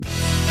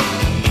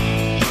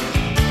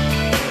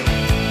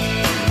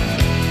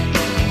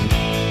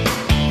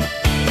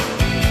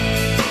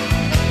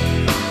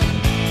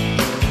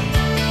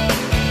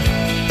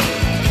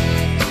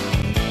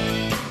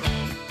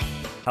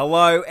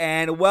Hello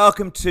and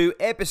welcome to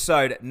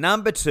episode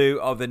number 2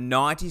 of the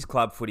 90s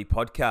Club Footy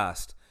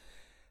Podcast.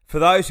 For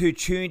those who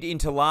tuned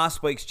into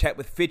last week's chat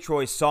with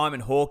Fitzroy's Simon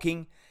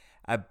Hawking,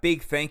 a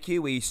big thank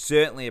you. We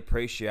certainly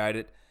appreciate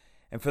it.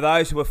 And for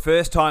those who are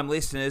first-time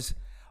listeners,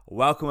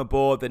 welcome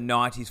aboard the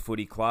 90s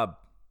Footy Club.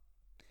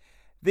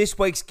 This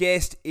week's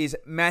guest is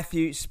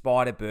Matthew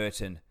Spider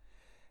Burton.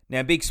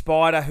 Now, Big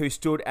Spider, who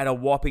stood at a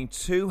whopping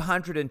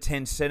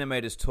 210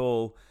 centimetres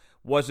tall,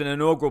 was an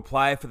inaugural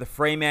player for the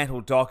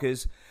Fremantle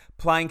Dockers,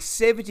 playing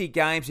 70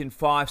 games in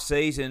 5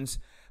 seasons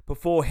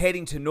before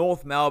heading to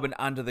North Melbourne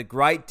under the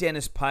great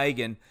Dennis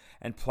Pagan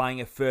and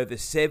playing a further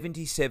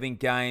 77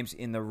 games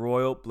in the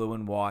Royal Blue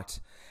and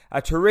White.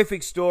 A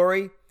terrific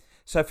story.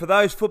 So for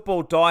those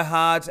football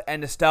diehards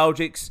and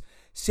nostalgics,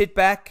 sit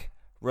back,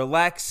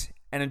 relax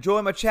and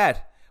enjoy my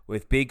chat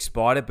with Big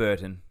Spider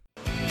Burton.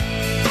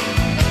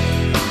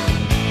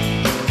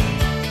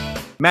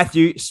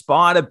 Matthew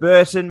Spider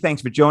Burton,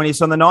 thanks for joining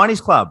us on the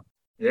 90s Club.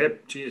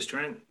 Yep, cheers,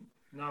 Trent.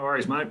 No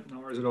worries, mate. No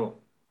worries at all.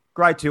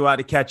 Great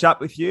to catch up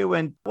with you.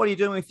 And what are you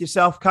doing with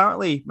yourself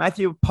currently,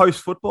 Matthew,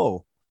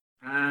 post-football?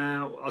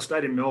 I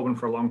stayed in Melbourne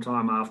for a long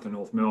time after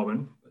North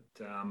Melbourne,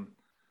 but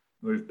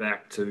moved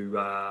back to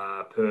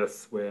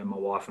Perth, where my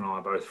wife and I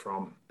are both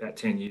from, about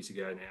 10 years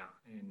ago now,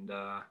 and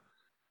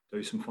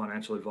do some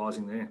financial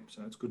advising there.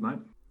 So it's good, mate.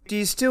 Do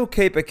you still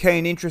keep a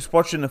keen interest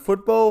watching the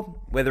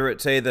football, whether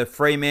it's either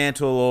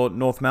Fremantle or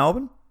North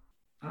Melbourne?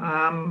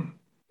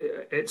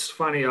 It's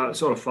funny, I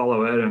sort of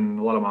follow it, and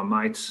a lot of my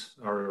mates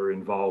are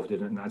involved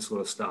in it and that sort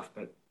of stuff,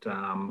 but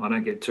I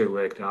don't get too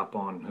worked up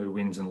on who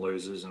wins and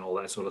loses and all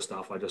that sort of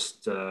stuff. I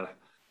just,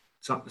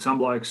 some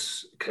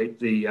blokes keep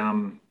the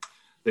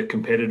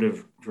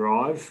competitive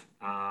drive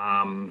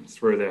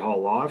through their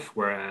whole life,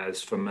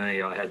 whereas for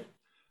me, I had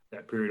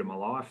that period of my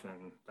life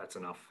and that's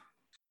enough.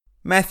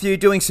 Matthew,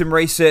 doing some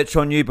research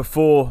on you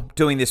before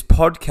doing this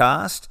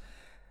podcast,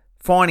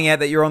 finding out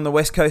that you're on the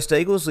West Coast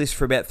Eagles list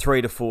for about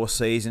 3 to 4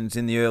 seasons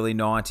in the early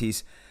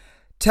 90s.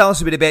 Tell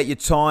us a bit about your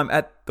time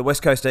at the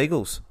West Coast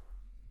Eagles.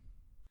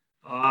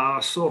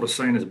 Sort of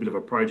seen as a bit of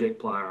a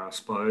project player, I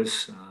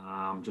suppose,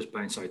 just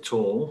being so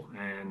tall,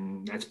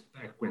 and that's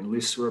back when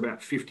lists were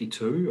about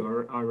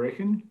 52, I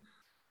reckon.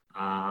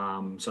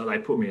 So they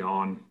put me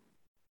on,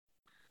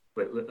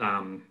 but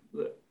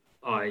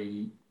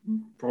I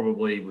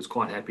probably was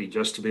quite happy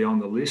just to be on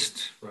the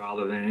list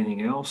rather than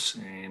anything else,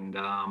 and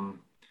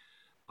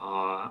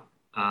I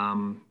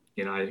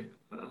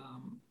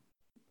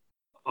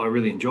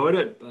really enjoyed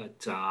it,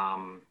 but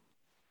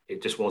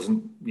it just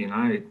wasn't,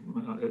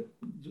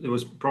 there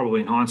was probably,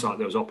 in hindsight,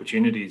 there was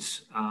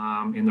opportunities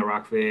in the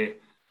ruck there.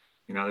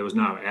 There was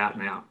no out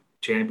and out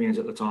champions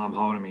at the time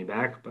holding me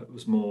back, but it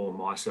was more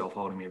myself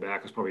holding me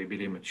back. I was probably a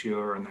bit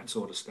immature and that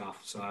sort of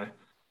stuff. So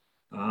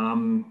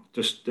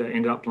just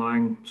ended up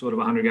playing sort of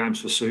 100 games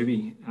for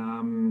Subi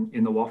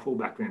in the Waffle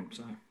back then.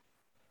 So,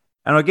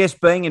 and I guess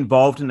being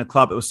involved in the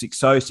club that was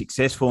so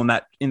successful in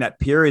that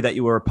period that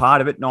you were a part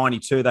of it,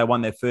 92, they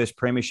won their first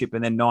premiership,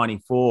 and then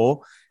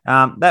 94.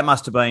 That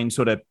must have been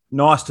sort of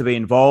nice to be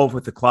involved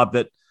with the club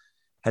that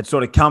had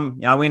sort of come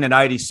in at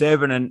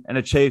 87 and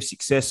achieved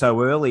success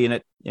so early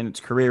in its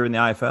career in the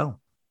AFL.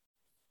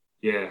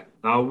 Yeah,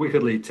 they were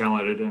wickedly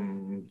talented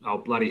and they were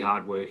bloody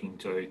hardworking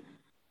too.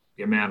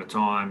 The amount of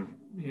time,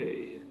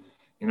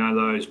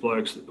 those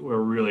blokes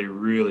were really,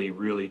 really,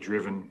 really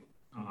driven.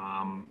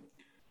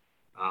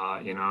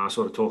 I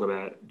sort of talk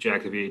about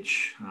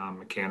Jakovic,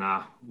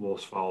 McKenna,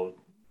 Worsfold,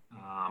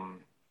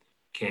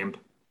 Kemp.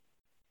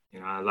 They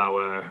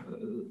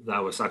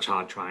were such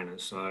hard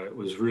trainers. So it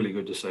was really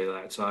good to see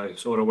that. So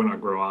sort of when I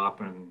grew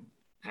up and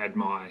had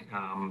my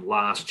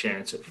last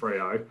chance at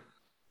Freo,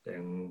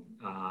 then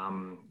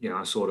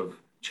I sort of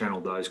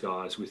channeled those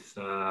guys with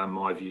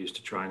my views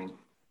to training.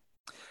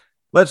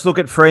 Let's look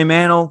at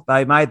Fremantle.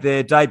 They made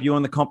their debut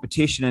in the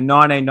competition in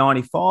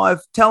 1995.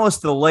 Tell us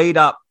the lead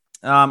up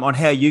on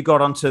how you got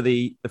onto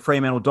the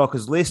Fremantle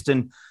Dockers list,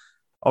 and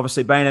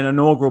obviously being an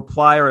inaugural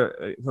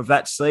player of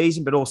that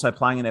season, but also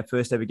playing in their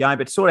first ever game.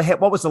 But sort of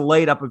what was the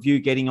lead up of you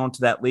getting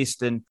onto that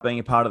list and being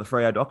a part of the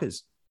Freo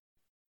Dockers?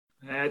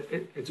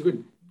 It's a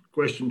good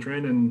question,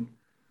 Trent. And,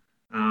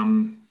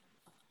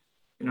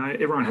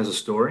 everyone has a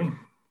story.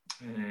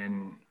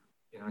 And,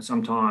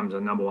 sometimes a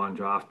number one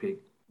draft pick,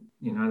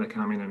 they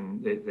come in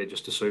and they're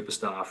just a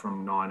superstar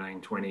from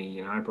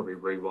 1920, probably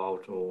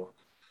Rewalt or,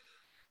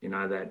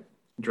 that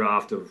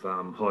draft of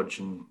Hodge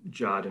and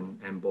Judd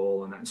and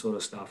Ball and that sort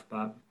of stuff.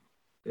 But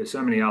there's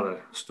so many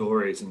other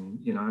stories.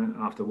 And,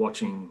 after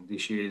watching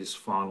this year's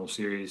final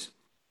series,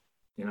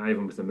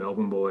 even with the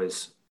Melbourne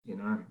boys,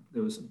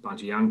 there was a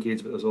bunch of young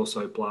kids, but there's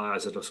also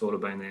players that have sort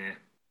of been there,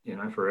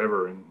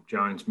 forever, and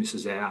Jones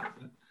misses out.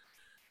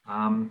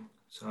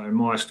 So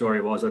my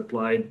story was I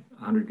played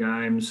 100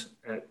 games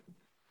at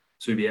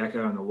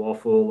Subiaco and the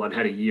Waffle. I'd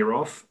had a year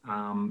off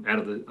out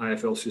of the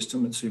AFL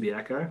system at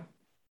Subiaco.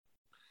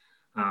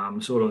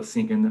 Sort of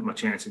thinking that my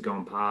chance had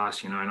gone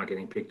past, not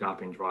getting picked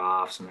up in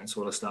drafts and that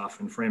sort of stuff.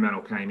 And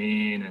Fremantle came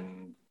in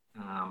and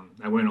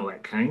they weren't all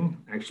that keen,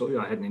 actually.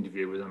 I had an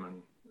interview with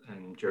them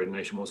and Jared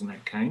Neesham wasn't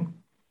that keen.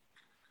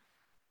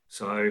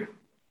 So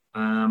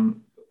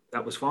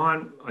that was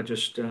fine. I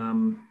just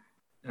thought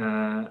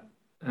I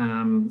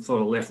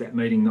left that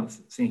meeting not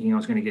thinking I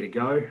was going to get a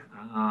go.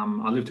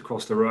 I lived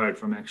across the road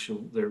from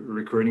the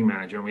recruiting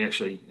manager, and we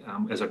actually,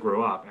 as I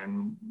grew up,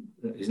 and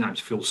his name's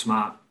Phil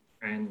Smart,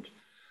 and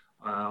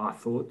I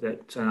thought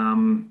that,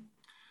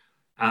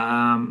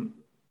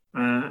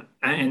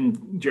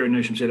 and Jared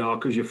Newsham said, "Oh,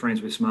 because you're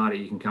friends with Smarty,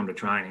 you can come to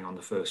training on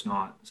the first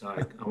night." So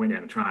I went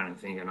down to training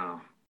thinking,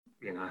 "Oh,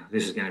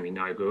 this is going to be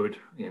no good.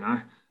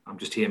 I'm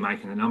just here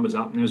making the numbers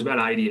up." And there was about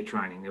 80 at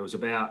training. There was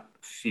about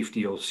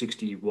 50 or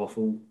 60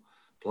 waffle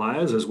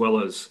players, as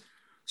well as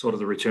sort of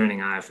the returning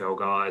AFL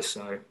guys.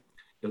 So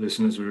your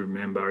listeners will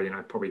remember,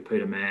 probably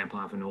Peter Mann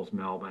playing for North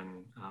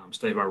Melbourne,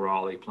 Steve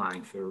O'Reilly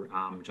playing for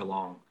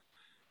Geelong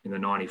in the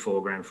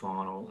 94 grand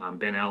final,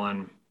 Ben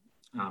Allen,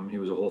 he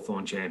was a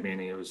Hawthorn champion.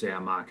 He was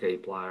our marquee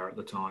player at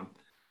the time.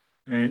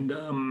 And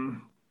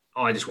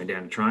I just went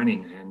down to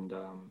training, and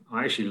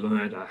I actually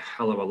learned a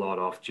hell of a lot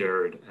off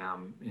Jared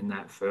in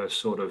that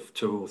first sort of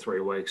 2 or 3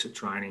 weeks of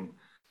training.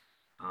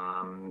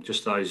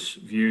 Just those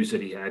views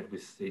that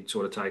he'd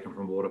sort of taken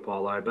from water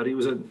polo, but he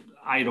was an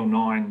 8 or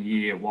 9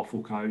 year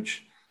waffle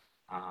coach.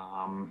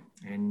 And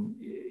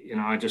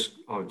I just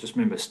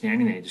remember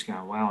standing there just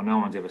going, wow, no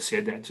one's ever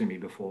said that to me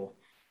before.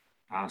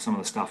 Some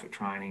of the stuff at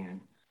training,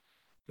 and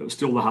it was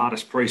still the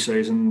hardest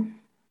pre-season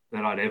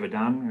that I'd ever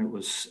done. It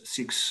was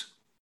 6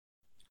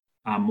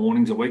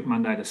 mornings a week,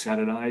 Monday to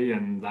Saturday,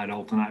 and they'd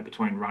alternate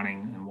between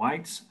running and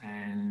weights,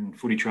 and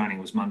footy training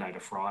was Monday to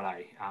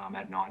Friday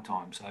at night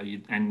time. So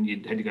you'd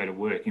had to go to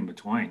work in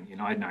between.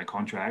 I had no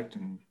contract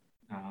and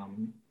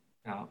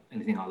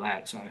anything like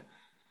that. So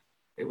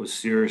it was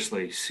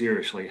seriously,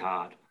 seriously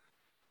hard.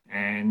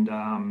 And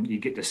you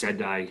get to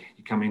Saturday,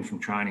 you come in from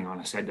training on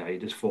a Saturday, you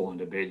just fall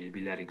into bed, you'd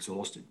be that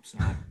exhausted. So,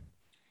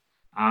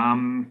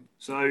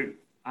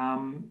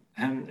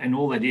 and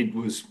all they did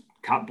was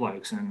cut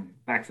blokes, and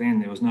back then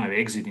there was no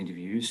exit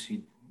interviews.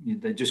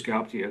 They'd just go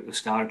up to you at the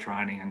start of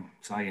training and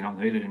say you're not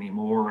needed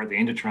anymore, or at the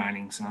end of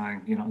training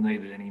saying you're not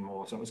needed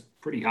anymore. So it was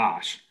pretty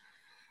harsh,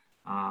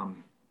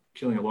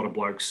 killing a lot of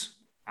blokes,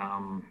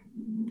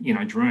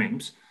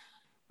 dreams.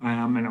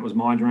 And it was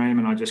my dream,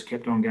 and I just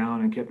kept on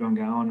going, and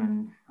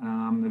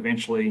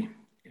eventually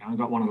I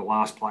got one of the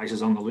last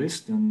places on the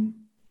list, and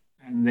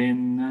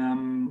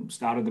then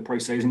started the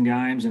pre-season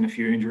games, and a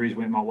few injuries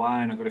went my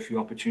way, and I got a few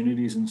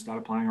opportunities and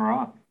started playing all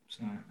right.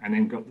 So, and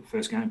then got the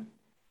first game.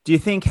 Do you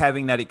think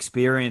having that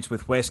experience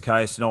with West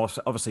Coast and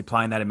obviously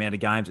playing that amount of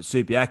games at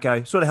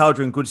Subiaco sort of held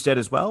you in good stead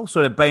as well?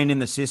 Sort of being in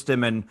the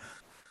system and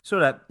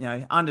sort of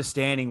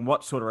understanding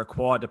what's sort of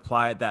required to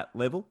play at that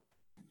level?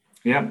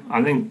 Yeah,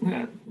 I think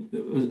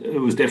it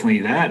was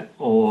definitely that,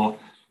 or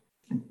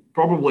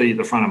probably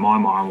the front of my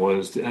mind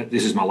was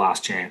this is my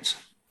last chance.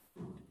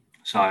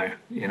 So, I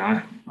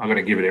got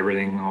to give it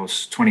everything. I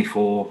was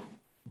 24,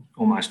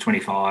 almost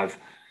 25.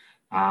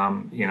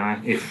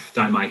 If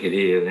don't make it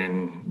here,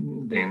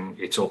 then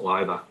it's all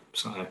over.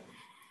 So,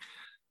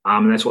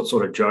 and that's what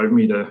sort of drove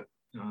me to,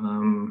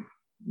 to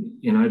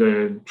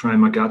train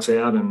my guts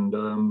out and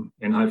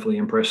hopefully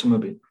impress them a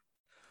bit.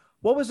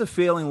 What was the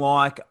feeling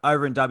like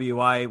over in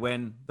WA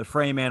when the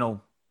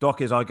Fremantle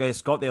Dockers, I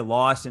guess, got their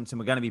licence and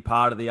were going to be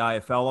part of the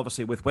AFL?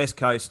 Obviously, with West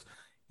Coast,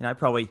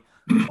 probably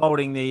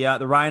holding the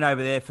reign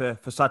over there for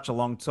such a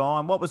long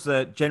time. What was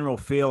the general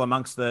feel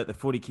amongst the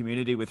footy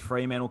community with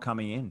Fremantle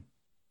coming in?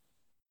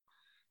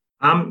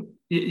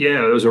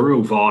 Yeah, there was a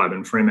real vibe,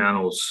 and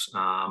Fremantle's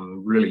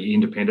really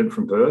independent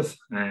from Perth,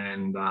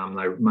 and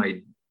they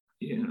made,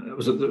 it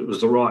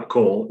was the right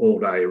call all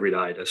day, every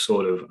day to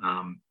sort of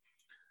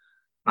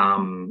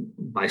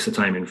base the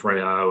team in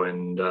Freo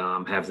and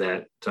have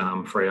that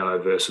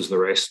Freo versus the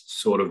rest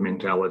sort of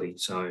mentality.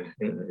 So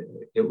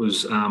it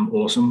was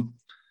awesome.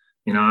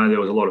 There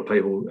was a lot of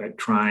people at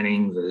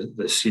training.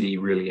 The city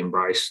really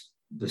embraced,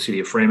 the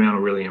city of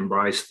Fremantle really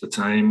embraced the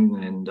team,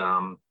 and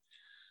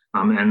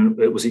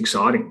it was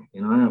exciting.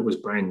 It was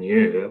brand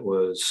new. It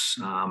was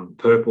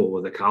purple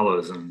with the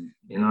colours, and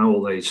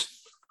all these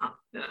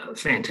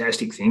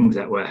fantastic things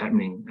that were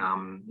happening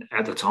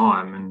at the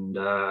time, and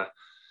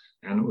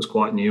it was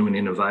quite new and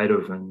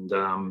innovative, and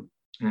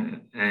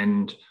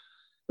it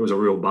was a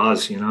real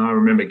buzz. I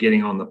remember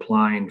getting on the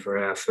plane for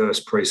our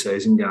first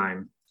pre-season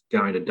game,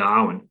 going to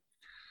Darwin.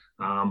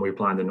 We were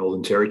playing the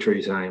Northern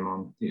Territory team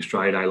on the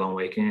Australia Day long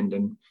weekend,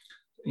 and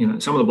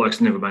some of the blokes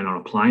had never been on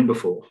a plane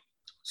before.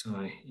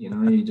 So,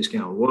 you just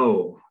go,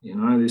 whoa,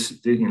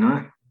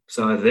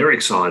 so they're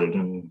excited.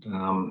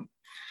 And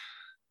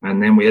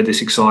then we had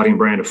this exciting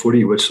brand of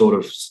footy, which sort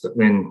of,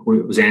 it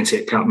was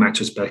Ansett Cup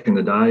matches back in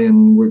the day,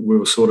 and we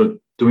were sort of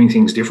doing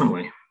things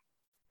differently.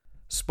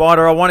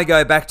 Spider, I want to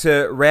go back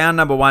to round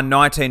number 1,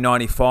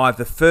 1995,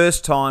 the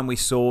first time we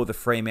saw the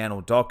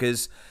Fremantle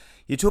Dockers.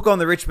 You took on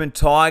the Richmond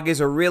Tigers,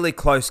 a really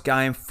close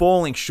game,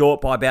 falling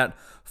short by about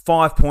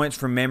 5 points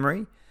from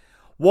memory.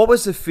 What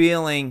was the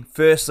feeling,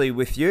 firstly,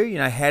 with you?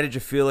 How did you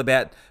feel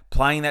about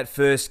playing that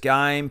first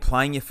game,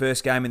 playing your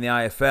first game in the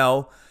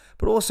AFL?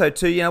 But also,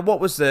 too, what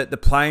was the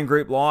playing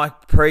group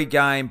like,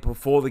 pre-game,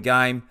 before the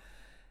game?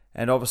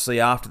 and obviously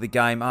after the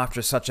game,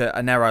 after such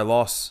a narrow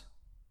loss?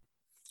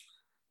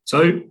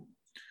 So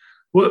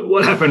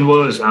what happened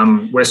was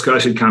West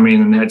Coast had come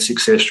in and had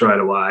success straight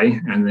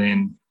away, and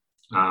then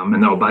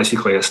and they were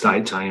basically a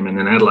state team, and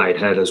then Adelaide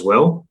had as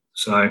well.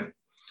 So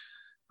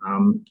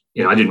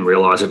I didn't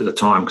realise it at the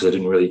time because I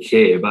didn't really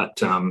care,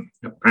 but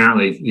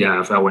apparently the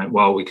AFL went,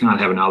 well, we can't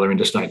have another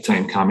interstate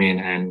team come in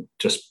and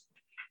just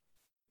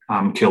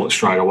kill it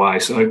straight away.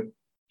 So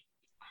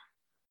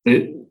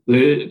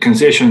the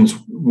concessions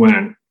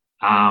weren't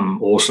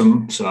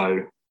awesome,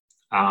 so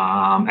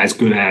as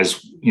good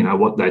as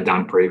what they'd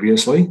done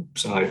previously.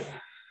 So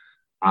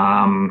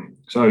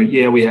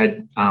we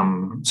had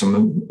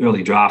some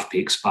early draft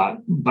picks, but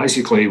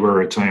basically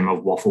we're a team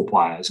of waffle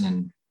players,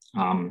 and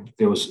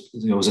there was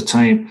a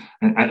team,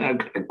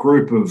 a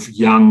group of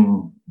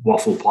young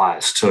waffle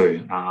players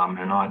too,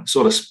 and I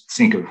sort of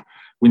think of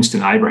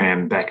Winston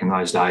Abraham back in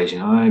those days,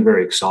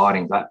 very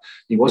exciting, but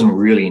he wasn't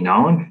really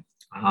known.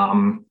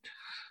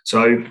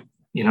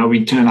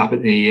 We turn up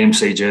at the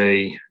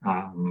MCG.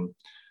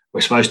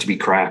 We're supposed to be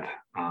crap.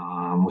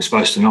 We're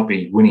supposed to not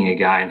be winning a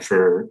game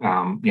for,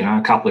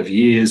 a couple of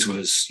years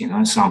was,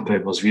 some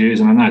people's views.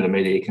 And I know the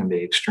media can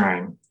be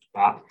extreme,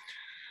 but,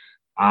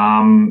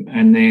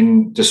 and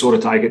then to sort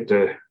of take it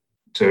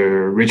to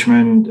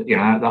Richmond,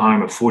 the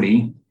home of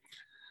footy,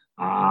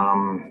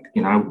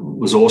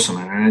 was awesome.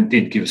 And it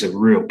did give us a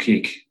real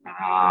kick,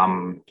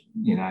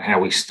 how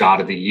we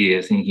started the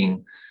year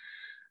thinking,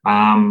 we're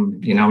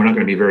not going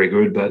to be very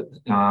good, but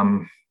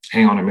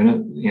hang on a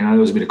minute, there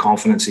was a bit of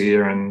confidence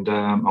here, and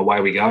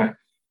away we go.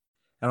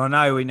 And I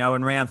know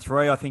in round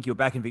 3, I think you were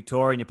back in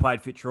Victoria and you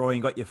played Fitzroy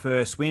and got your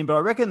first win. But I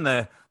reckon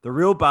the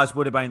real buzz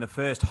would have been the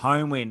first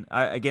home win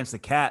against the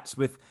Cats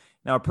with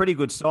a pretty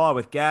good side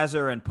with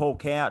Gazza and Paul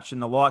Couch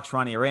and the likes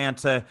running around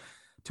to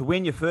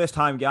win your first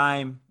home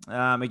game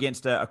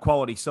against a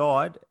quality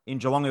side in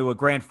Geelong, who were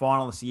grand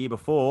finalists the year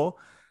before.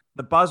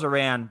 The buzz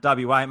around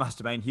WA must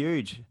have been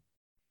huge.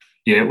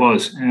 Yeah, it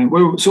was. And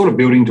we were sort of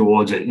building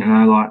towards it,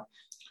 like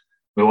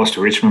we lost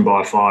to Richmond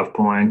by 5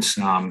 points.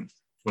 We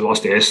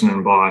lost to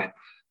Essendon by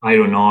 8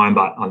 or 9,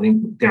 but I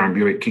think Darren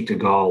Buick kicked a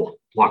goal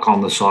like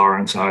on the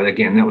siren. So,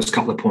 again, that was a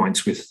couple of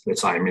points with,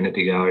 let's say, a minute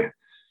to go.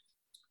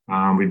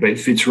 We beat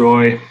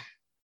Fitzroy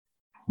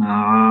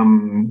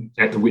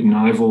at the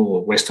Whitten Oval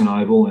or Western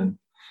Oval, and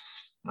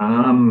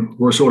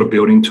we're sort of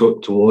building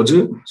towards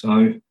it.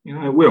 So,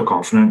 we were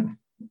confident.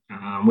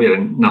 We had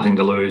a nothing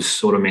to lose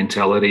sort of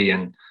mentality,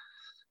 and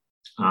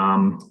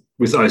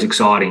with those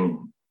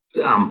exciting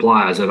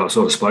players that I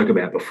sort of spoke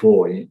about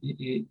before,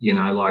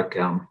 like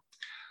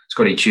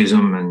Scotty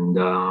Chisholm and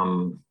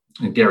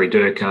Gary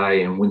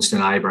Durkay and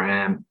Winston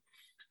Abraham,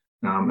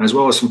 as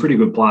well as some pretty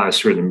good players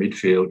through the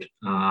midfield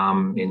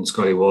in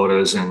Scotty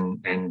Waters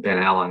and Ben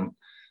Allen.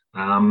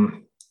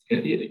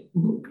 It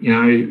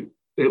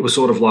was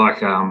sort of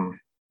like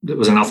it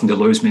was a nothing to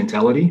lose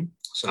mentality.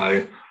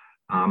 So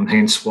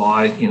hence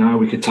why,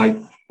 we could take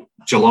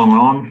Geelong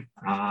on.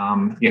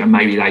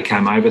 Maybe they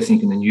came over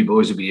thinking the new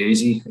boys would be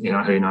easy.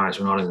 Who knows?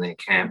 We're not in their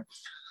camp.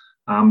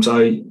 So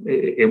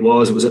it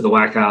was at the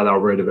Wacker. They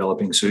were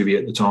redeveloping Subi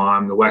at the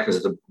time. The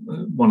Wacker's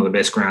one of the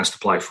best grounds to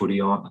play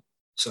footy on.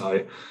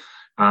 So,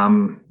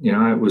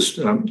 it was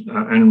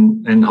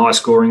and high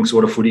scoring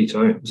sort of footy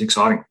too. It was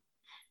exciting.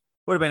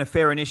 Would have been a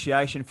fair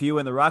initiation for you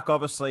in the ruck,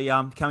 obviously,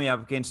 coming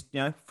up against,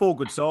 4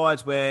 good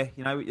sides where,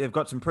 they've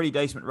got some pretty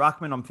decent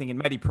ruckmen. I'm thinking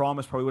Matty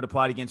Primus probably would have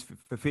played against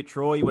for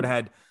Fitzroy. You would have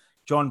had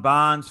John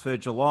Barnes for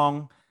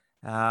Geelong,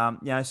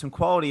 some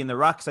quality in the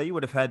ruck. So you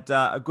would have had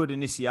a good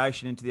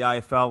initiation into the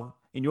AFL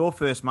in your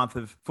first month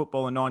of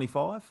football in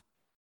 95.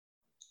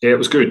 Yeah, it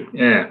was good.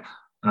 Yeah.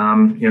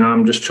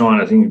 I'm just trying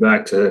to think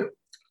back to,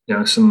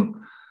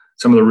 some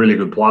of the really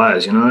good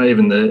players,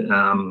 even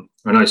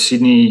I know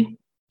Sydney,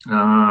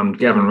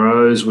 Gavin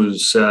Rose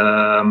was,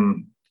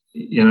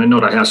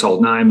 not a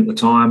household name at the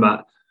time,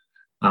 but,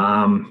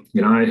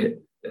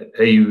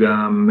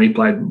 he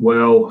played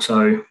well.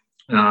 So,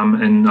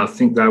 and I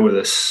think they were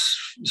the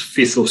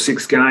 5th or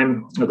 6th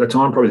game at the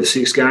time, probably the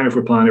 6th game if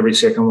we're playing every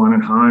second one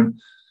at home.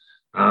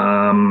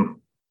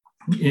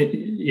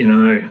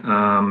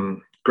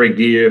 Greg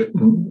Deere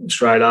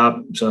straight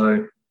up.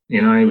 So, he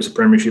was a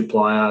premiership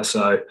player.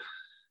 So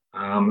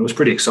it was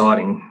pretty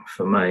exciting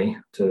for me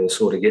to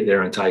sort of get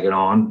there and take it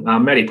on.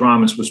 Matty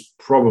Primus was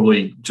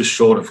probably just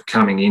short of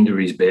coming into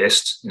his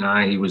best.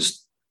 He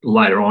was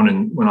later on,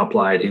 and when I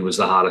played, he was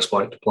the hardest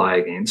bloke to play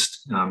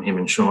against, him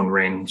and Sean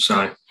Wren.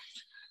 So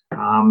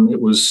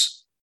it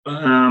was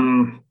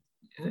and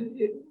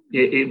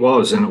it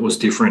was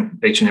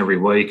different each and every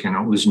week, and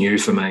it was new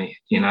for me,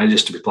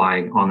 just to be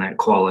playing on that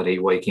quality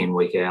week in,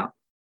 week out.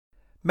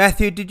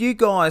 Matthew, did you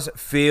guys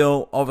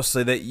feel,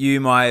 obviously, that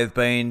you may have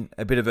been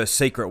a bit of a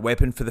secret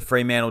weapon for the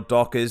Fremantle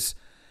Dockers,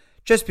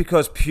 just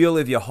because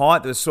purely of your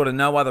height? There was sort of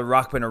no other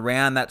ruckman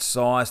around that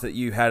size that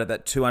you had at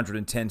that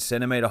 210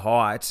 centimetre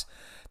height,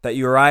 that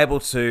you were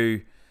able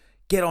to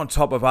get on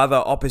top of other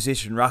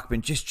opposition ruckmen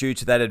just due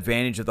to that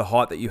advantage of the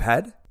height that you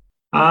had?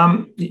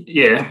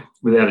 Yeah,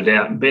 without a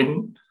doubt.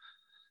 Ben,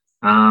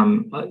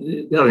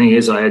 The other thing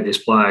is I had this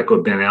player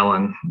called Ben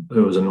Allen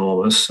who was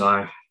enormous.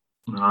 So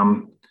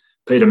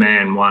Peter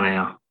Mann won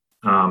our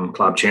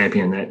club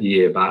champion that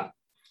year, but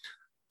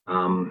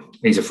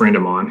he's a friend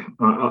of mine.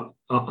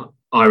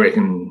 I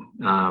reckon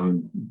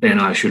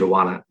Benno should have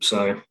won it.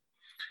 So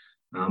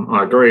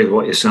I agree with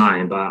what you're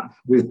saying, but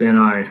with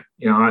Benno,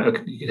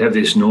 you'd have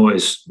this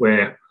noise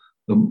where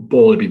the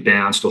ball would be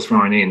bounced or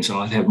thrown in. So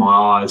I'd have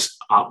my eyes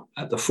up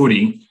at the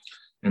footy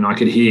and I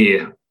could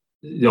hear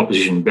the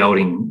opposition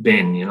belting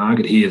Ben. I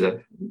could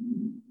hear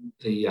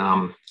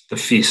the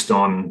fist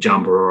on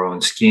jumper or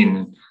on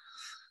skin.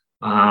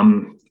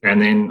 And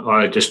then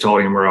I just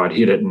told him where I'd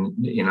hit it,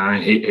 and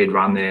he'd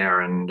run there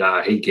and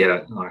he'd get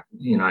it.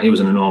 He was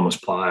an enormous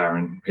player,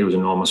 and he was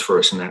enormous for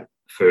us in that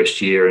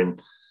first year.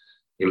 And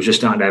he was just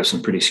starting to have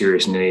some pretty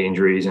serious knee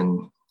injuries,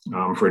 and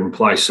for him to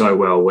play so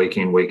well week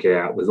in, week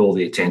out with all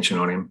the attention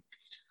on him,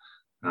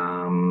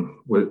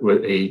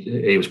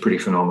 he was pretty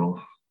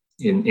phenomenal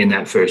in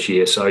that first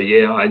year. So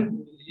yeah, I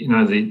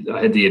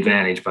had the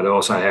advantage, but I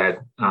also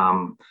had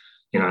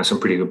some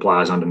pretty good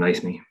players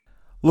underneath me.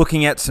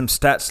 Looking at some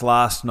stats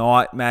last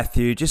night,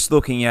 Matthew, just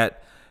looking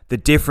at the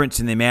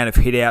difference in the amount of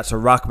hit-outs a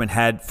ruckman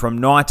had from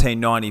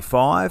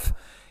 1995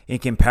 in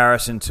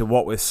comparison to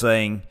what we're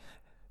seeing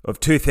of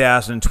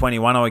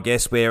 2021, I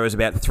guess, where it was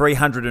about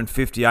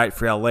 358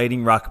 for our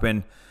leading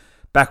ruckman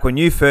back when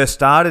you first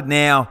started.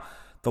 Now,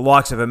 the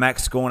likes of a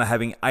Max Scorner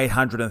having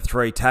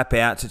 803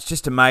 tap-outs. It's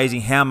just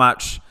amazing how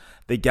much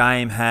the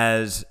game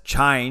has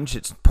changed.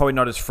 It's probably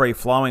not as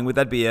free-flowing. Would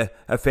that be a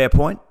fair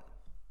point?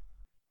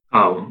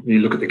 Oh,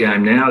 you look at the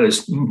game now,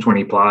 there's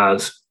 20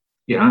 players,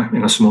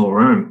 in a small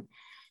room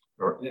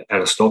or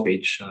at a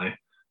stoppage. So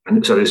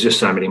there's just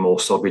so many more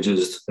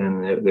stoppages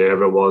than there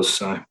ever was.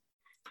 So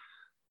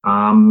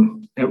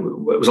it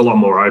was a lot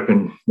more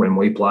open when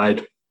we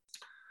played.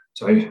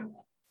 So,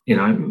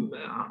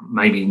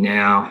 maybe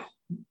now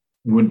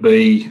would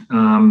be,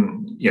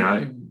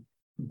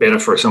 better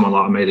for someone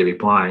like me to be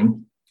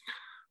playing.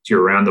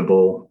 You're around the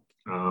ball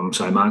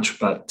so much,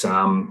 but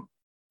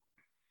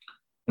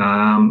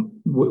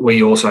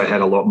we also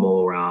had a lot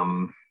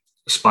more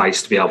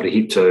space to be able to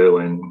hit to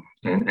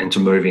and to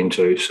move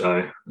into,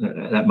 so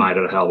that made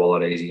it a hell of a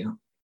lot easier.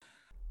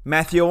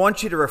 Matthew, I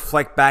want you to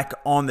reflect back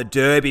on the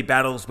derby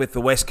battles with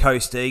the West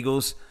Coast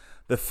Eagles.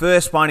 The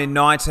first one in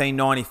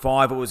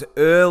 1995, it was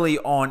early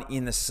on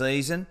in the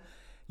season.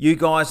 You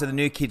guys are the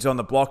new kids on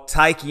the block,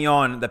 taking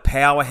on the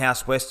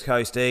powerhouse West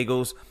Coast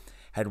Eagles,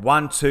 had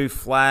 1-2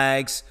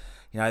 flags.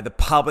 The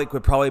public were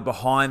probably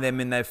behind them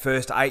in their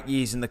first 8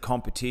 years in the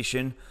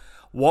competition.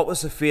 What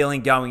was the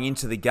feeling going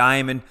into the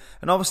game? And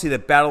obviously the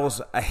battles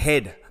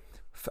ahead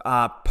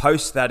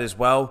post that as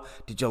well.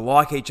 Did you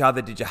like each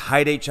other? Did you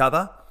hate each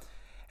other?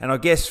 And I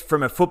guess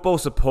from a football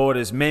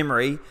supporter's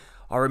memory,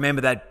 I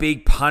remember that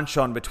big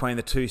punch-on between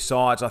the two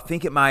sides. I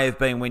think it may have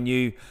been when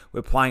you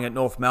were playing at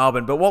North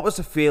Melbourne. But what was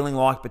the feeling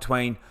like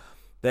between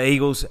the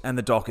Eagles and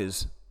the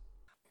Dockers?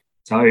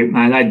 So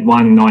they'd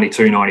won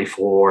 92,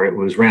 94. It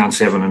was round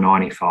 7 of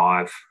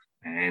 95.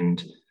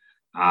 And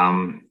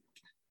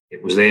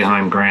it was their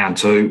home ground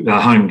too,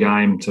 home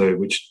game too,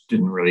 which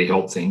didn't really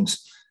help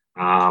things.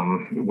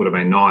 It would have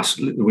been nice.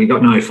 We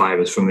got no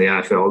favours from the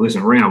AFL.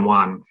 Listen, round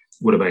 1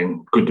 would have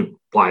been good to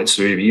play at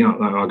Subi.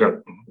 I got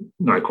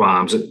no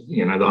qualms.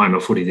 The home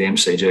of footy, the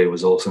MCG,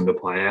 was awesome to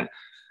play at.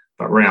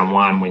 But round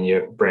 1, when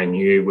you're brand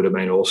new, would have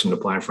been awesome to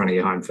play in front of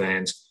your home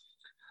fans.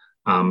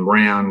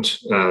 Round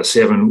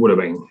 7 would have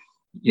been,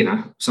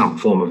 some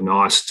form of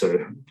nice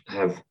to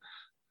have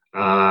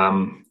our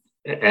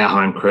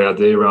home crowd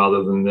there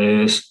rather than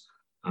theirs.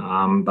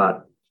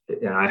 But,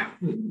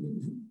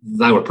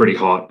 they were pretty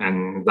hot,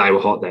 and they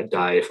were hot that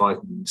day. If I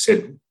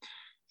said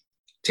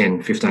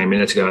 10, 15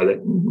 minutes ago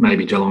that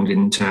maybe Geelong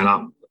didn't turn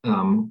up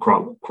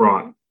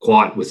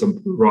quite with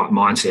the right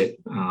mindset,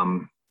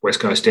 West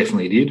Coast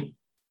definitely did.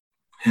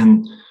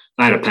 And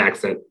they had a pack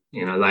that,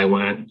 they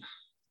weren't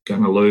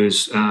going to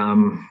lose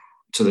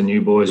to the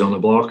new boys on the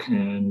block,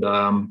 and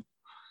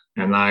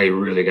they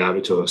really gave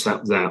it to us.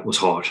 That was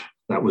hot.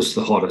 That was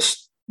the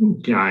hottest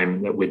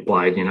game that we'd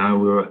played. We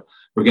were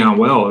going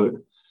well.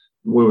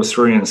 We were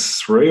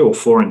 3-3 or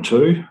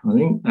 4-2, I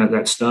think, at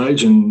that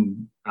stage,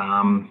 and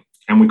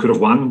we could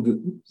have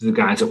won the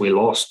games that we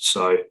lost.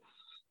 So,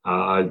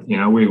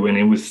 we went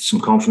in with some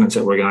confidence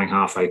that we're going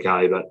half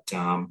okay, but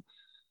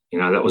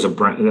that was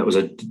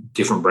a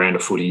different brand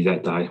of footy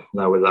that day.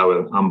 They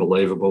were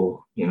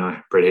unbelievable.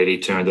 Brett Eddy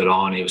turned it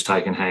on. He was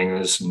taking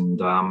hangers,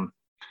 and I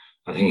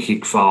think he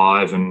kicked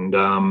 5,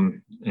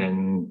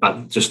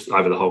 but just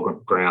over the whole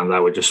ground, they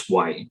were just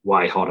way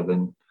hotter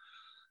than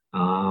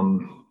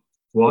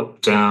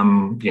what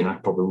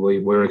probably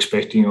we're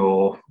expecting,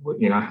 or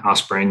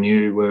us brand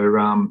new were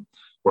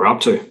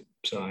up to.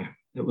 So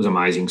it was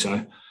amazing.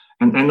 So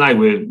and they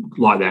were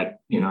like that,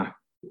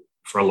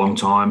 for a long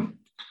time.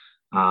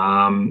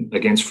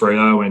 Against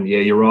Freo, and yeah,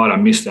 you're right, I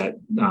missed that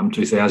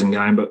 2000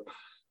 game, but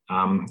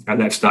at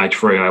that stage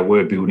Freo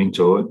were building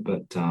to it,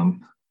 but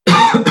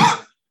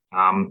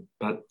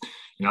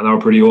they were a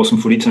pretty awesome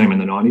footy team in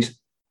the 90s.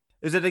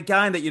 Is it a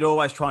game that you'd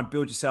always try and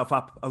build yourself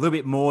up a little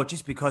bit more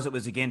just because it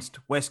was against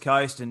West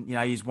Coast and,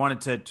 you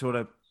wanted to sort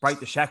of break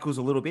the shackles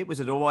a little bit?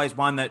 Was it always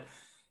one that,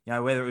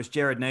 whether it was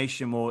Jared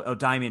Neesham or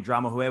Damien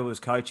Drum or whoever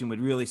was coaching would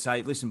really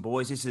say, listen,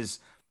 boys, this is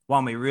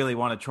one we really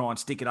want to try and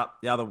stick it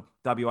up the other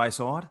WA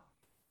side?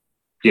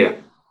 Yeah,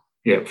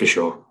 for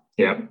sure.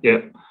 Yeah.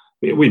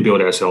 We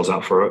built ourselves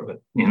up for it,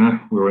 but, we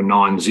were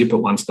 9-0 at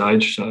one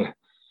stage. So,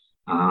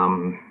 they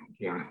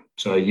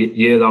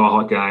were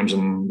hot games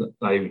and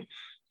they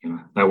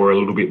were a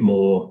little bit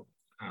more,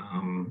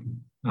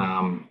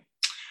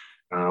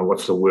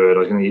 what's the word?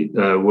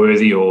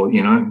 Worthy, or,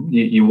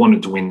 you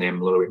wanted to win them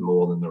a little bit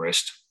more than the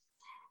rest.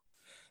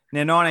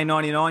 Now,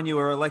 1999, you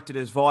were elected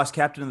as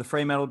vice-captain of the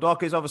Fremantle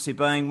Dockers, obviously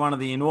being one of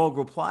the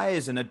inaugural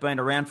players and had been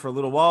around for a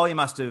little while. You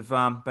must have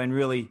been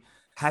really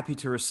happy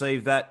to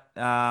receive that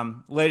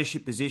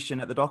leadership position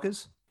at the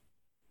Dockers.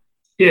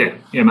 Yeah,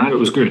 mate, it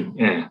was good.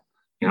 Yeah.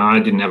 I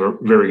didn't have a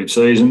very good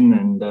season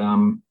and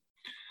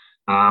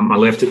I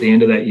left at the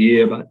end of that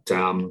year, but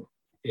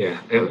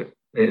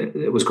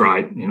it was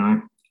great.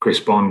 Chris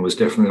Bond was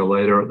definitely the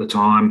leader at the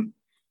time.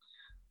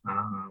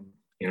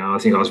 I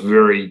think I was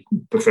very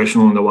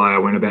professional in the way I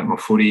went about my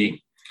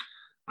footy,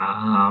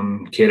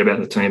 cared about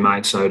the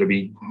teammates. So to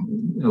be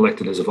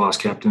elected as a vice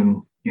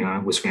captain,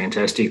 was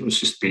fantastic. It was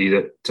just a pity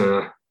that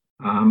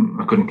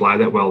I couldn't play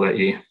that well that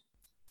year.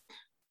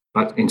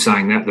 But in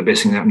saying that, the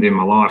best thing that happened in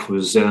my life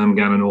was going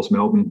to North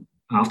Melbourne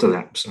after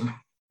that. So.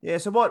 Yeah,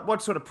 so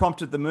what sort of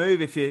prompted the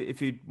move, if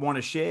you want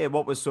to share?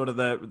 What was sort of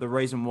the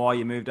reason why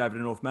you moved over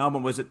to North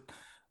Melbourne? Was it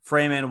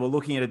Fremantle were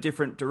looking at a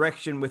different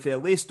direction with their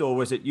list, or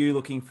was it you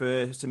looking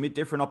for some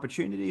different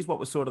opportunities? What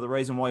was sort of the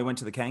reason why you went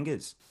to the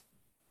Kangas?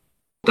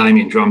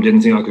 Damien Drum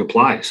didn't think I could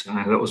play, so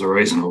that was the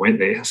reason I went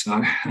there.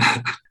 So,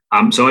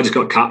 so I just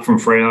got cut from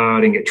Freo.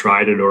 I didn't get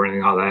traded or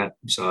anything like that.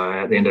 So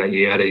at the end of that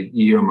year, I had a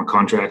year on my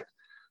contract.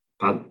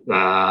 But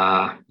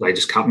they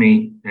just cut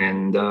me,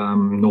 and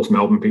North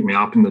Melbourne picked me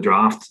up in the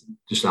draft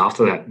just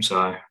after that.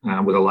 So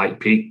with a late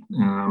pick,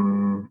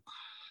 it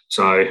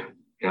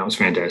was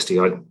fantastic.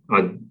 I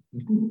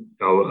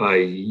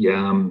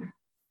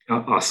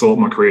thought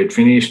my career had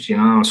finished.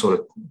 I was sort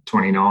of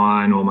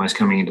 29, almost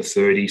coming into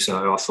 30.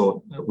 So I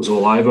thought it was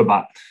all over.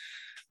 But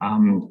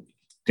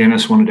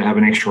Dennis wanted to have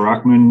an extra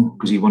ruckman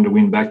because he wanted to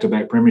win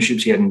back-to-back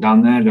premierships. He hadn't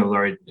done that,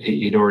 although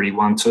he'd already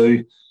won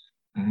 2,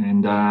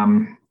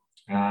 and.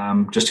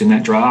 Just in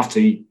that draft,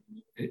 he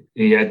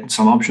had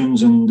some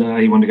options and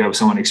he wanted to go with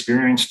someone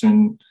experienced.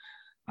 And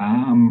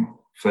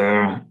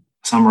for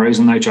some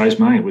reason, they chose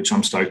me, which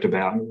I'm stoked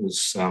about. It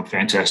was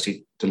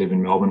fantastic to live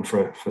in Melbourne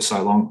for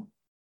so long.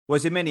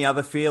 Was there many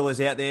other feelers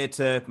out there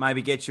to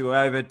maybe get you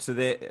over to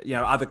the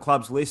other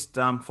clubs list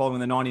following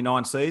the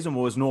 99 season,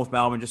 or was North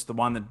Melbourne just the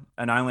one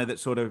and only that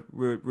sort of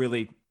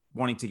really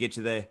wanting to get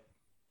you there?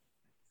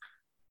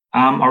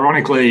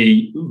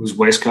 Ironically, it was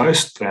West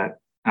Coast that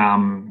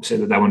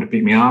said that they wanted to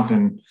pick me up,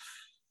 and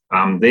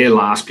their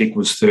last pick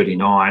was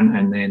 39,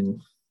 and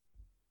then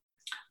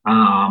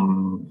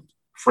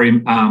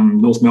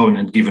North Melbourne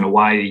had given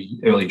away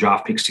early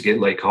draft picks to get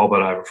Lee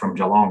Colbert over from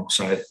Geelong,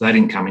 so they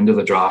didn't come into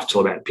the draft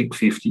till about pick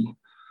 50.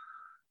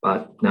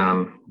 But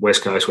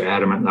West Coast were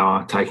adamant they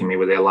were taking me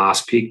with their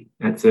last pick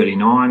at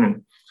 39,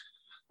 and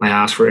they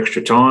asked for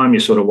extra time. You're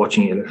sort of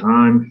watching it at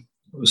home.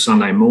 It was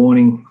Sunday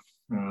morning.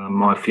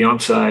 My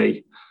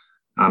fiancée,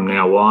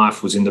 now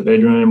wife, was in the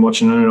bedroom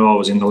watching it. I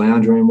was in the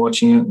lounge room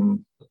watching it,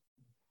 and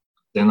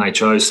then they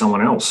chose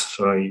someone else.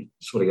 So you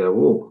sort of go,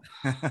 whoa.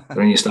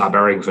 Then you start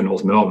barracking for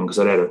North Melbourne because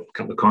I'd had a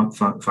couple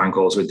of phone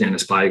calls with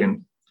Dennis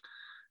Pagan,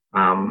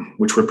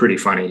 which were pretty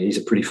funny. He's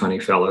a pretty funny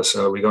fella.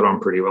 So we got on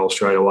pretty well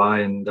straight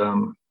away, and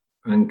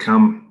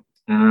come,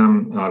 I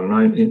don't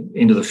know,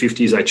 into the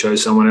 50s, they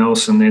chose someone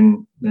else, and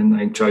then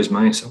they chose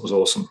me. So it was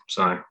awesome.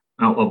 So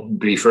I'll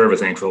be forever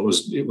thankful.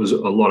 It was a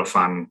lot of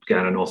fun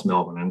going to North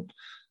Melbourne, and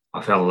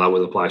I fell in love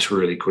with the place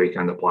really quick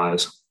and the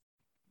players.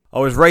 I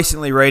was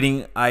recently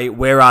reading a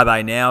Where Are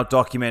They Now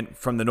document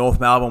from the North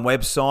Melbourne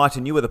website,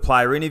 and you were the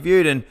player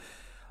interviewed, and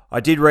I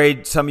did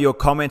read some of your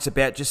comments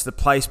about just the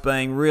place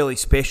being really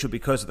special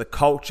because of the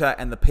culture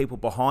and the people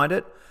behind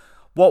it.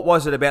 What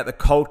was it about the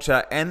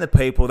culture and the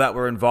people that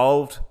were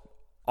involved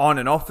on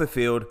and off the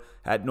field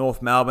at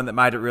North Melbourne that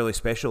made it really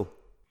special?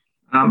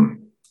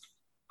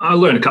 I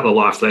learned a couple of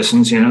life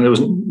lessons. There was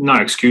no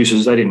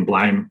excuses. They didn't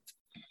blame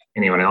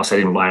anyone else. They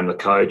didn't blame the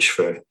coach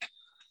for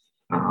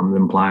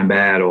them playing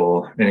bad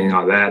or anything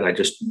like that. They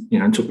just,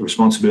 took the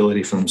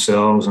responsibility for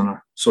themselves. And I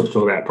sort of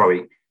talk about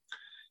probably,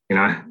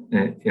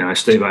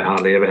 Steve-O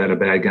hardly ever had a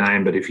bad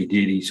game, but if he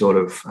did, he sort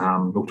of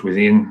looked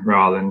within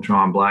rather than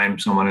try and blame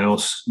someone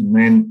else. And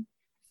then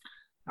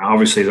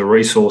obviously the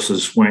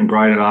resources weren't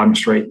great at Arden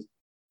Street,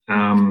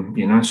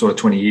 sort of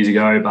 20 years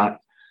ago, but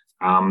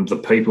the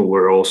people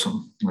were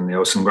awesome. And there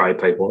were some great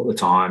people at the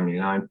time.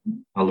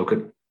 I look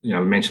at,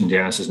 mentioned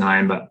Dennis's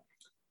name, but,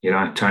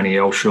 Tony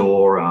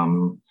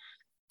Elshaw,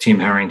 Tim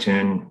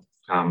Harrington,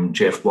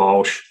 Jeff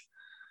Walsh,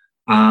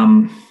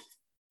 and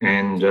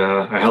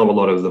a hell of a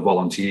lot of the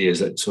volunteers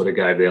that sort of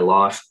gave their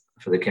life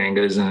for the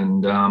Kangas.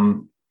 And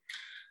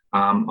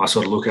I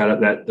sort of look at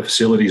it that the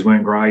facilities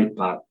weren't great,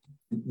 but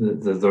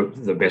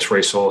the best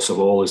resource of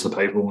all is the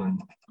people,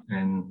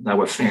 and they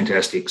were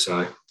fantastic.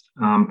 So,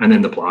 and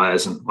then the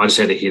players, and I just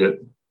had to hit it.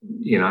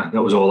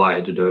 That was all I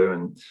had to do.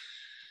 And,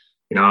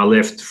 I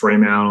left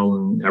Fremantle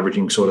and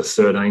averaging sort of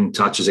 13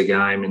 touches a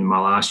game in my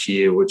last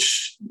year,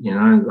 which,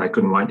 they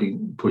couldn't wait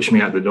to push me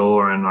out the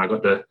door. And I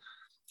got to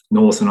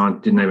North and I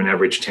didn't even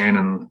average 10,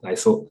 and they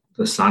thought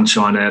the sun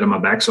shined out of my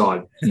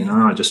backside.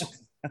 I just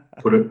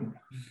put it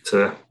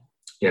to,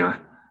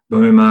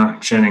 Boomer,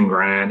 Shannon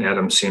Grant,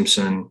 Adam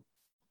Simpson,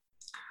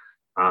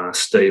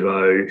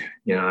 Steve-O.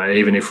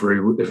 Even if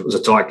it was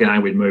a tight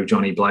game, we'd move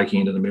Johnny Blakey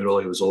into the middle.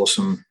 He was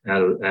awesome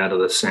out of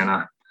the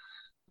centre.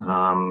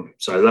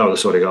 So they were the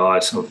sort of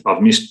guys.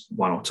 I've missed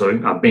one or two.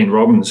 Ben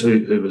Robbins,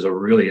 who was a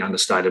really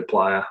understated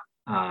player.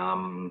 He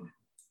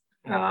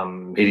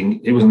wasn't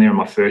there in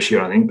my first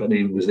year, I think, but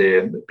he was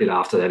there a bit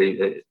after that.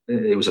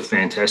 He was a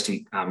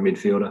fantastic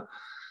midfielder.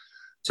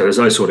 So there's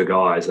those sort of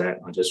guys that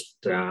I just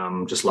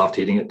loved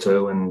hitting it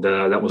to, and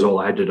that was all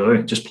I had to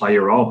do, just play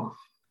your role.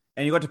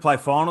 And you got to play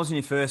finals in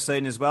your first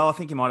season as well. I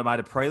think you might have made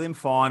a prelim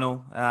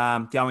final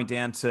going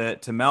down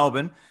to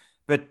Melbourne.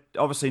 But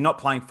obviously not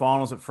playing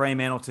finals at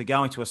Fremantle to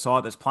going to a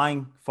side that's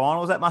playing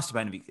finals, that must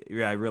have been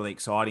really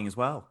exciting as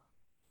well.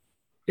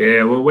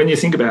 Yeah, well, when you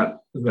think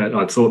about that,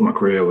 I thought my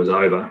career was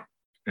over.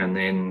 And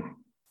then,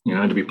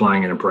 to be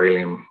playing in a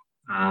prelim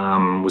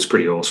was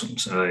pretty awesome.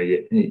 So,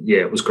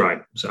 yeah, it was great.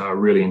 So I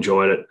really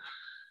enjoyed it.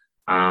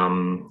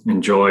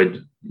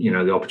 Enjoyed,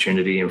 the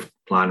opportunity of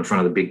playing in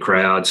front of the big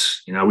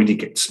crowds. We did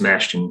get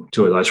smashed in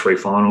 2 of those 3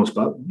 finals,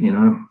 but,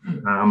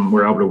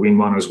 we're able to win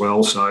one as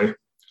well. So,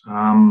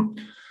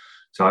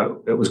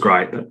 so it was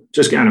great. But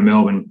just going to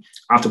Melbourne,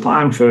 after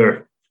playing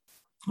for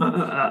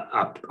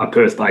a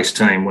Perth-based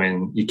team,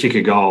 when you kick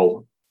a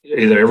goal,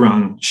 either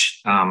everyone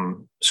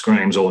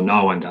screams or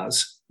no one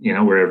does,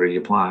 wherever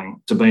you're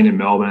playing. To being in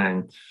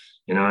Melbourne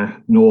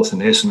and, North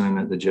and Essendon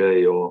at the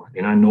G, or,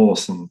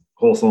 North and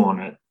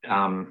Hawthorn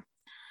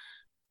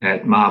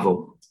at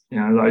Marvel,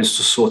 those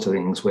sorts of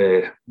things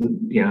where,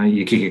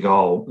 you kick a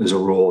goal, there's a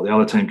roar. The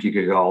other team kick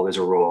a goal, there's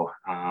a roar.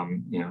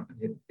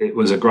 It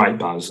was a great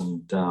buzz,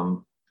 and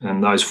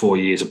those 4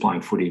 years of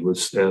playing footy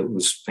was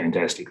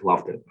fantastic.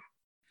 Loved it.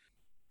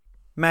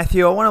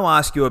 Matthew, I want to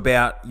ask you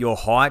about your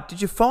height.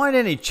 Did you find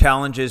any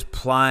challenges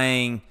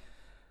playing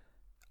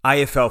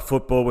AFL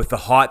football with the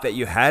height that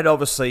you had?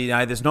 Obviously,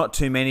 there's not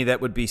too many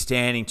that would be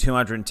standing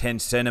 210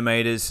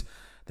 centimetres.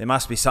 There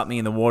must be something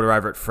in the water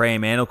over at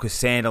Fremantle, because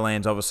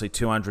Sandiland's obviously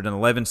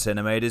 211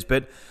 centimetres.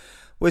 But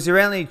was there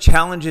any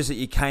challenges that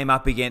you came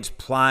up against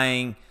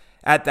playing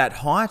at that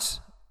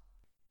height?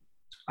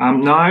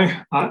 No,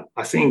 I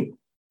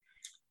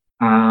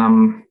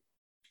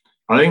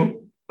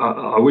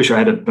wish I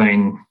had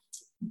been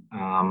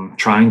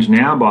trained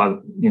now by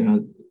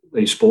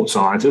these sports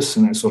scientists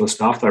and that sort of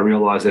stuff. They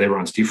realise that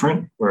everyone's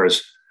different,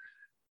 whereas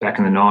back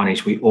in the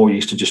 90s we all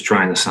used to just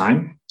train the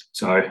same.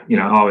 So I've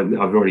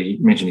already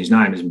mentioned his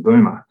name is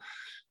Boomer.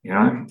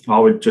 I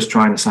would just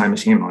train the same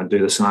as him. I'd do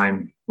the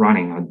same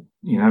running.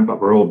 But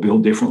we're all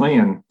built differently,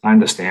 and they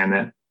understand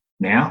that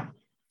now,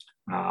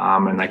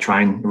 and they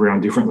train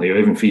everyone differently,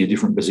 even for your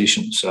different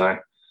positions. So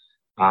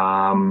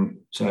from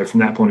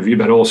that point of view,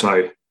 but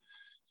also,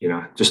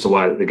 just the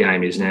way that the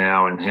game is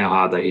now and how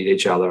hard they hit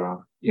each other,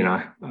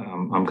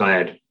 I'm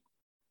glad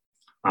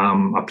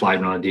I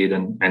played when I did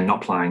and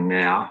not playing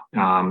now.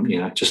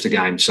 Just the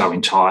game's so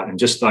in tight, and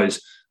just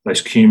those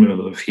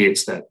cumulative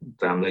hits that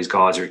these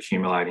guys are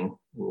accumulating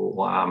will,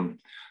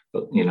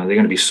 they're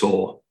going to be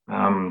sore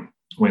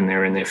when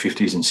they're in their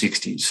 50s and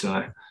 60s.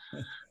 So,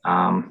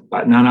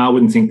 but no, I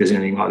wouldn't think there's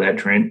anything like that,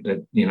 Trent,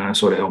 that,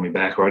 sort of held me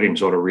back, or I didn't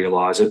sort of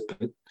realise it.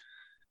 But,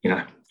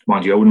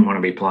 mind you, I wouldn't want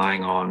to be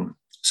playing on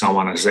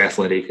someone as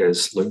athletic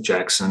as Luke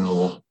Jackson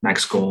or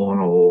Max Gawn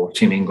or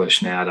Tim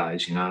English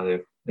nowadays.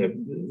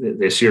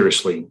 They're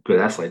seriously good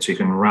athletes who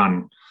can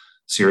run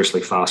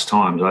seriously fast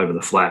times over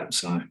the flat.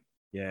 So,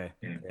 yeah.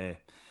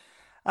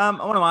 I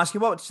want to ask you,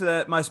 what's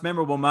the most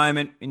memorable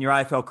moment in your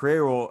AFL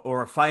career,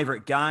 or a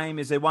favourite game?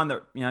 Is there one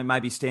that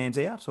maybe stands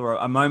out, or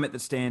a moment that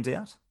stands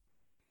out?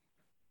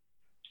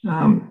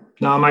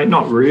 No, mate,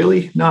 not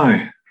really.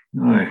 No.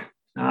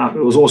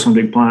 It was awesome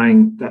to be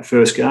playing that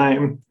first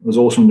game. It was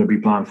awesome to be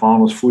playing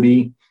finals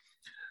footy.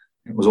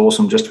 It was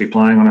awesome just to be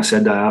playing on a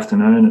Saturday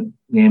afternoon at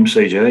the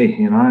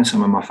MCG.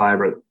 Some of my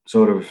favourite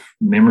sort of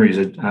memories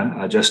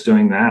are just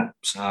doing that.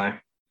 So,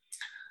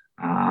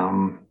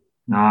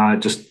 I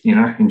just,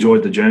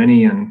 enjoyed the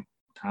journey, and,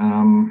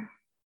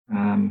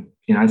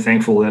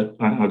 thankful that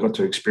I got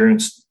to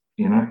experience,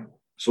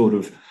 sort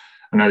of,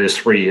 I know there's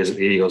 3 years at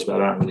the Eagles,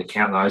 but I don't really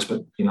count those,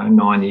 but,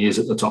 9 years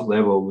at the top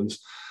level was,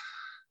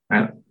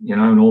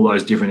 and all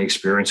those different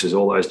experiences,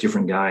 all those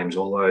different games,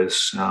 all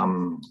those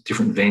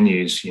different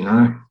venues,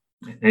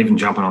 even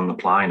jumping on the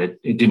plane,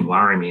 it didn't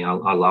worry me.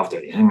 I loved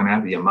it. Hanging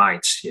out with your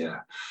mates,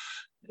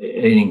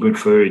 eating good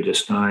food,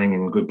 just staying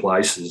in good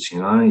places,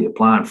 you're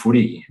playing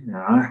footy,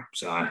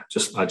 So I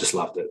just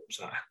loved it.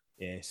 So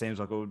yeah, seems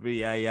like it would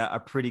be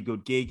a pretty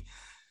good gig.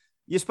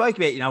 You spoke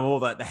about, all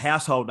the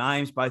household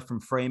names, both from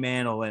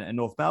Fremantle and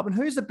North Melbourne.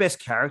 Who's the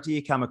best character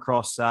you come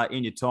across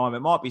in your time? It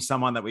might be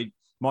someone that we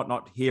might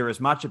not hear as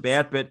much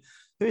about, but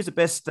who's the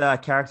best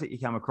character that you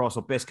come across,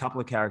 or best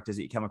couple of characters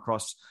that you come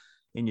across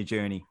in your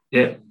journey?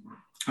 Yeah.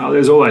 Oh,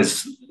 there's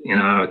always,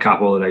 a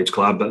couple at each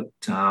club, but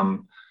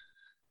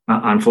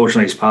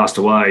unfortunately he's passed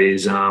away,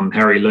 is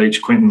Harry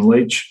Leach, Quentin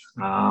Leach,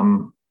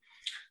 from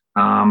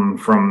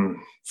Freo.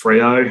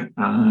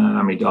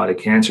 He died of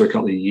cancer a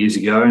couple of years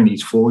ago, and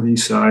he's 40,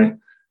 so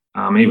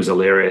he was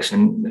hilarious.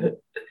 And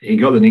he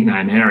got the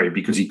nickname Harry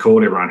because he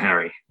called everyone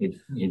Harry.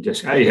 He'd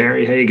just, "Hey,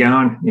 Harry, how you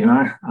going?"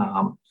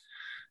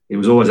 He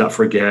was always up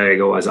for a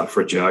gag, always up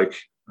for a joke.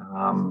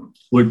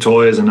 Luke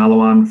Toy is another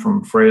one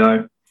from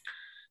Freo.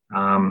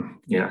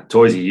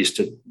 Toysy used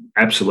to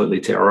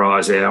absolutely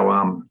terrorise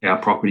our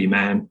property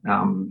man,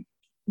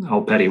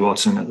 old Paddy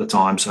Watson at the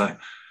time. So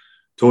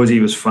Toysy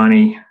was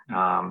funny.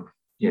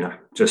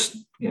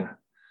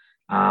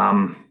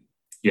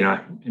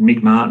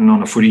 Mick Martin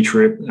on a footy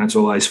trip, that's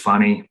always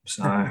funny.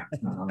 So,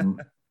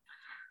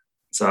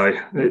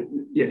 there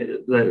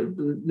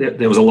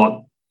was a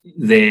lot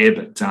there,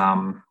 but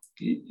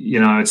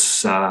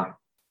it's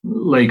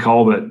Lee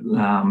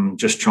Colbert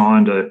just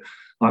trying to,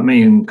 like,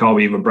 me and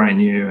Colby were brand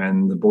new,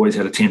 and the boys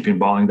had a 10-pin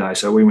bowling day,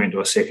 so we went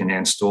to a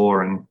second-hand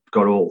store and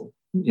got all,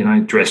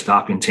 dressed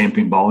up in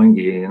 10-pin bowling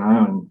gear,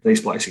 and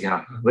these blokes are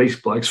going,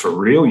 "These blokes for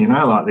real,"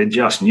 like they're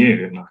just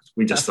new. And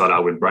we just thought I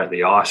would break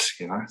the ice,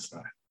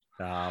 so.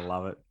 I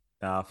love it.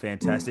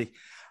 Fantastic.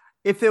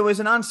 If there was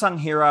an unsung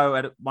hero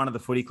at one of the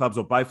footy clubs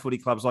or both footy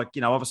clubs, like,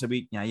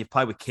 obviously you've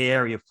played with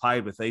Carey, you've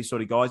played with these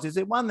sort of guys. Is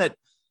there one that,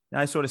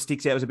 sort of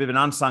sticks out as a bit of an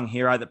unsung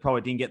hero that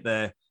probably didn't get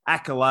the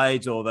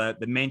accolades or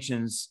the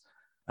mentions,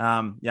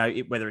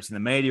 whether it's in the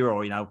media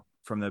or,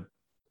 from the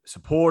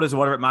supporters or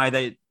whatever it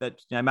may,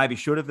 that maybe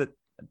should have,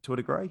 to a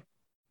degree?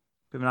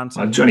 Bit of an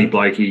unsung Johnny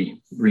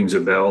Blakey rings a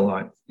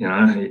bell.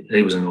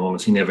 He was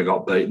enormous. He never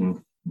got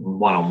beaten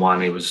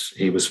one-on-one.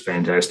 He was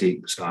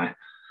fantastic. So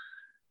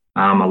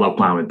I love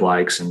playing with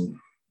Blakes, and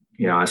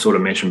I sort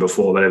of mentioned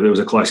before that if there was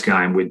a close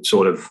game, we'd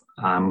sort of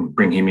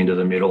bring him into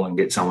the middle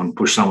and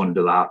push someone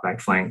into the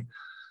halfback flank,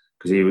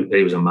 because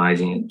he was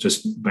amazing at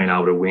just being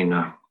able to win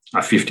a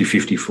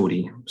 50-50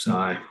 footy.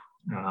 So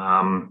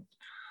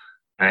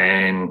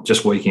and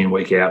just week in,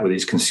 week out with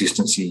his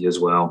consistency as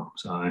well.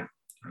 So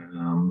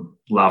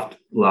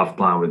loved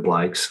playing with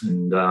Blakes.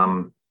 And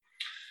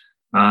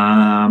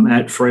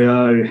at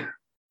Freo,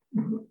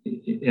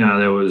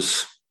 there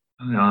was,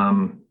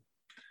 I'm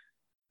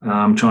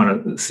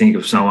trying to think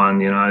of someone,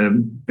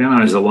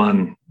 Benno's the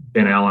one,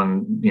 Ben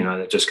Allen,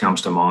 that just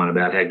comes to mind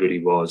about how good he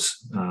was.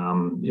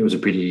 It was a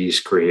pity his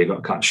career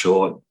got cut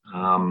short.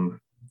 But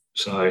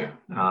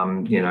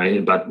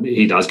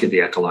he does get the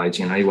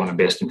accolades. He won a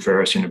best and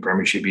fairest in a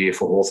premiership year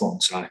for Hawthorn.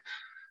 So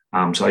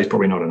he's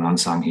probably not an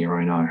unsung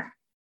hero, no.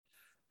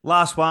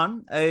 Last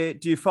one. Do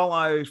you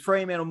follow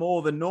Fremantle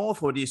more than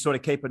North, or do you sort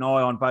of keep an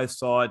eye on both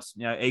sides,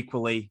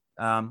 equally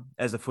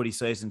as the footy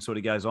season sort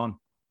of goes on?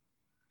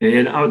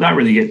 Yeah, I don't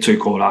really get too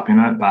caught up in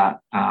it, but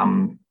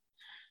I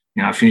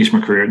finished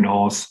my career at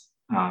North.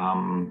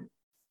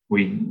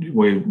 We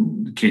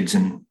kids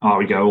and I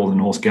would go all the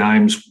North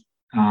games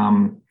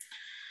when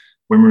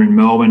we were in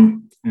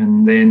Melbourne,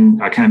 and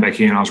then I came back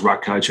here and I was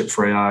ruck coach at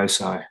Freo,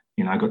 so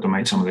I got to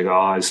meet some of the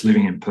guys.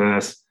 Living in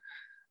Perth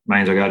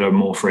means I go to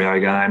more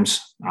Freo games,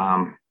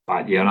 but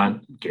I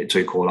don't get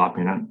too caught up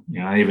in it.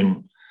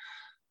 Even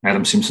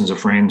Adam Simpson's a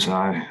friend, so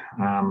I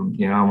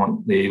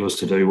want the Eagles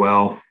to do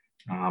well.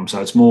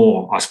 So it's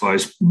more, I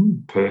suppose,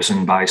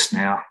 person-based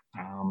now.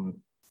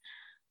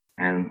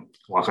 And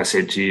like I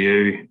said to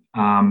you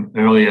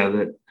earlier,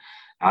 that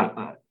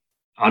I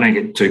don't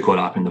get too caught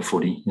up in the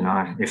footy.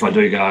 If I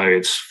do go,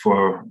 it's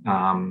for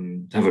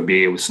have a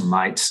beer with some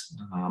mates.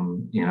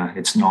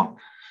 It's not.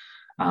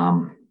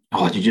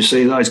 Did you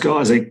see those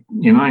guys? They're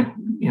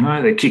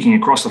kicking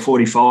across the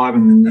 45,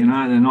 and they're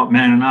not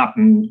manning up,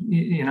 and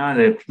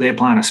they're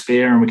playing a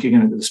spare, and we're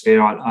kicking it to the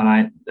spare. I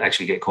don't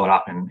actually get caught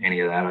up in any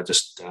of that. I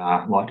just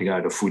like to go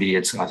to footy.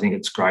 I think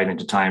it's great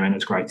entertainment.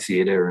 It's great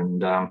theatre,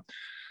 and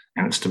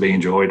it's to be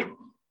enjoyed.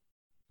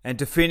 And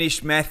to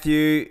finish,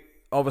 Matthew,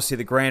 obviously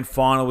the grand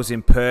final was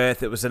in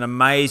Perth. It was an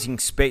amazing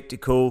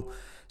spectacle.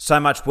 So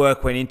much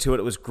work went into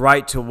it. It was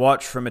great to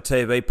watch from a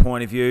TV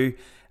point of view.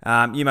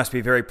 You must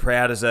be very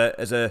proud as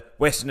a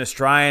Western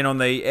Australian on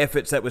the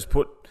efforts that was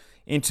put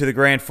into the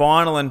grand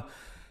final. And,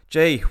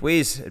 gee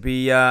whiz, it'd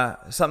be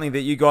something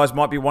that you guys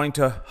might be wanting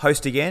to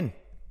host again.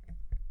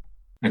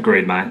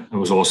 Agreed, mate. It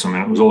was awesome.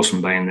 And it was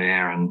awesome being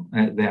there, and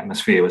the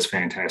atmosphere was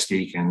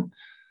fantastic. And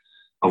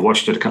I've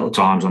watched it a couple of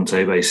times on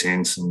TV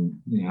since, and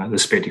the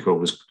spectacle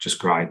was just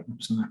great.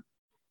 So.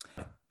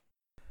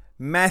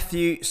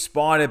 Matthew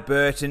Spider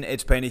Burton,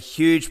 it's been a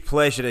huge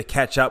pleasure to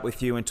catch up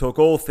with you and talk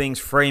all things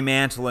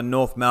Fremantle and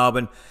North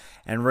Melbourne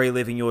and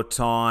reliving your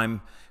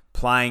time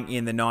playing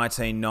in the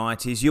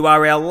 1990s. You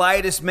are our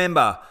latest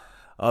member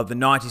of the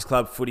 90s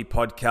Club Footy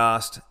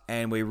Podcast,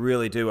 and we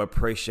really do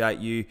appreciate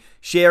you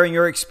sharing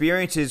your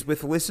experiences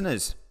with the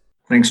listeners.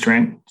 Thanks,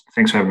 Trent.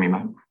 Thanks for having me,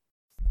 mate.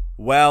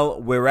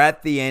 Well, we're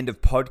at the end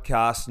of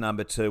podcast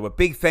number 2. A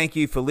big thank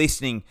you for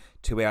listening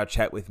to our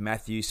chat with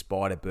Matthew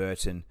Spider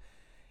Burton.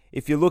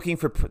 If you're looking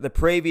for the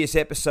previous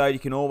episode, you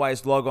can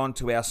always log on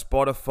to our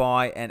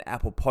Spotify and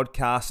Apple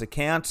Podcasts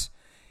accounts.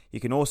 You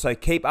can also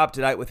keep up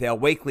to date with our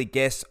weekly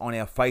guests on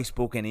our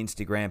Facebook and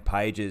Instagram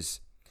pages.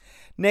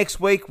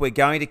 Next week, we're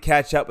going to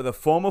catch up with a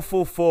former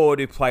full forward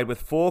who played with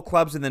 4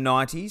 clubs in the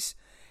 90s,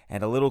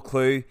 and a little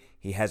clue,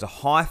 he has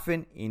a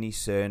hyphen in his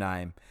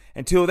surname.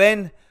 Until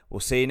then, we'll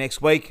see you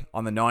next week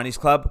on the 90s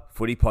Club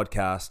Footy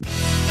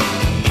Podcast.